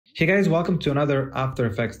Hey guys, welcome to another After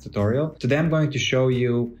Effects tutorial. Today I'm going to show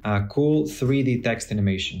you a cool 3D text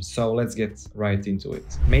animation. So let's get right into it.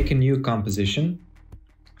 Make a new composition,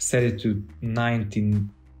 set it to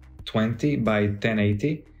 1920 by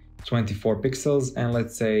 1080, 24 pixels, and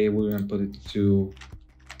let's say we're going to put it to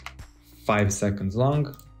 5 seconds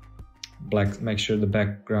long. Black, make sure the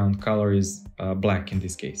background color is black in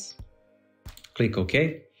this case. Click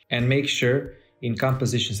OK, and make sure in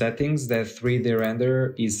composition settings that 3D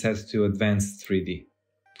renderer is set to advanced 3D.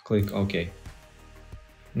 Click OK.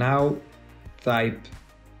 Now type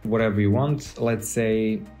whatever you want, let's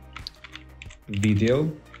say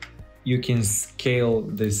video. You can scale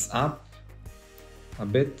this up a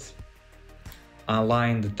bit,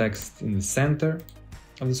 align the text in the center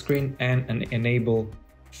of the screen, and enable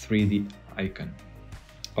 3D icon.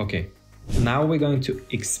 Okay, now we're going to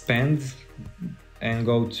expand and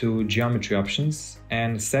go to geometry options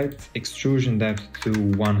and set extrusion depth to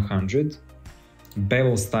 100,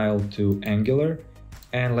 bevel style to angular,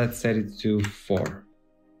 and let's set it to 4.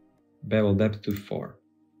 Bevel depth to 4.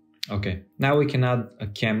 Okay, now we can add a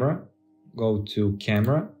camera. Go to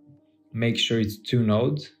camera, make sure it's 2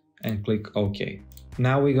 node, and click OK.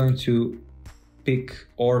 Now we're going to pick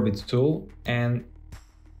orbit tool and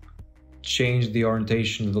change the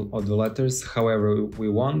orientation of the letters however we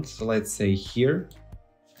want. So let's say here.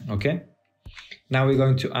 Okay, now we're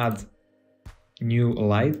going to add new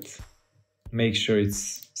light, make sure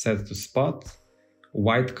it's set to spot,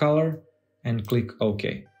 white color, and click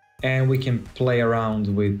OK. And we can play around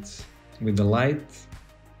with the light.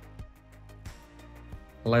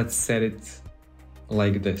 Let's set it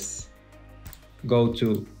like this. Go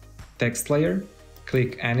to text layer,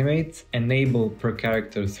 click animate, enable per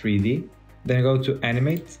character 3D, then go to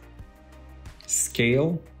animate,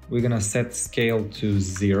 scale. We're gonna set scale to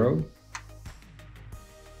 0.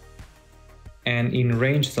 And in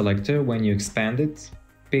range selector, when you expand it,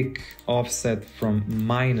 pick offset from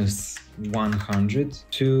 -100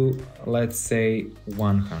 to, let's say,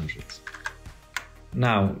 100.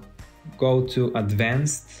 Now go to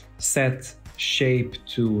advanced, set shape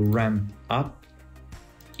to ramp up,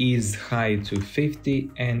 ease high to 50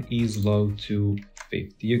 and ease low to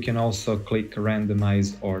 50. You can also click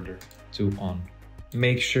randomize order to on.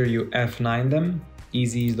 Make sure you F9 them,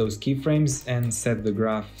 ease those keyframes, and set the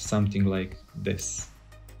graph something like this.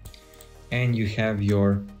 And you have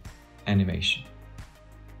your animation.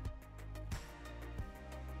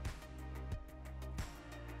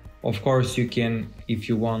 Of course, you can, if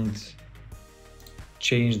you want,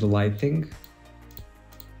 change the lighting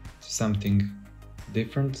to something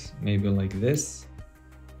different, maybe like this.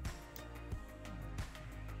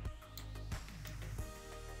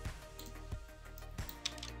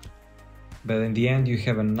 But in the end, you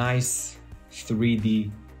have a nice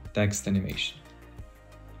 3D text animation.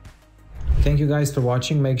 Thank you guys for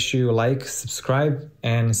watching. Make sure you like, subscribe,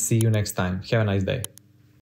 and see you next time. Have a nice day.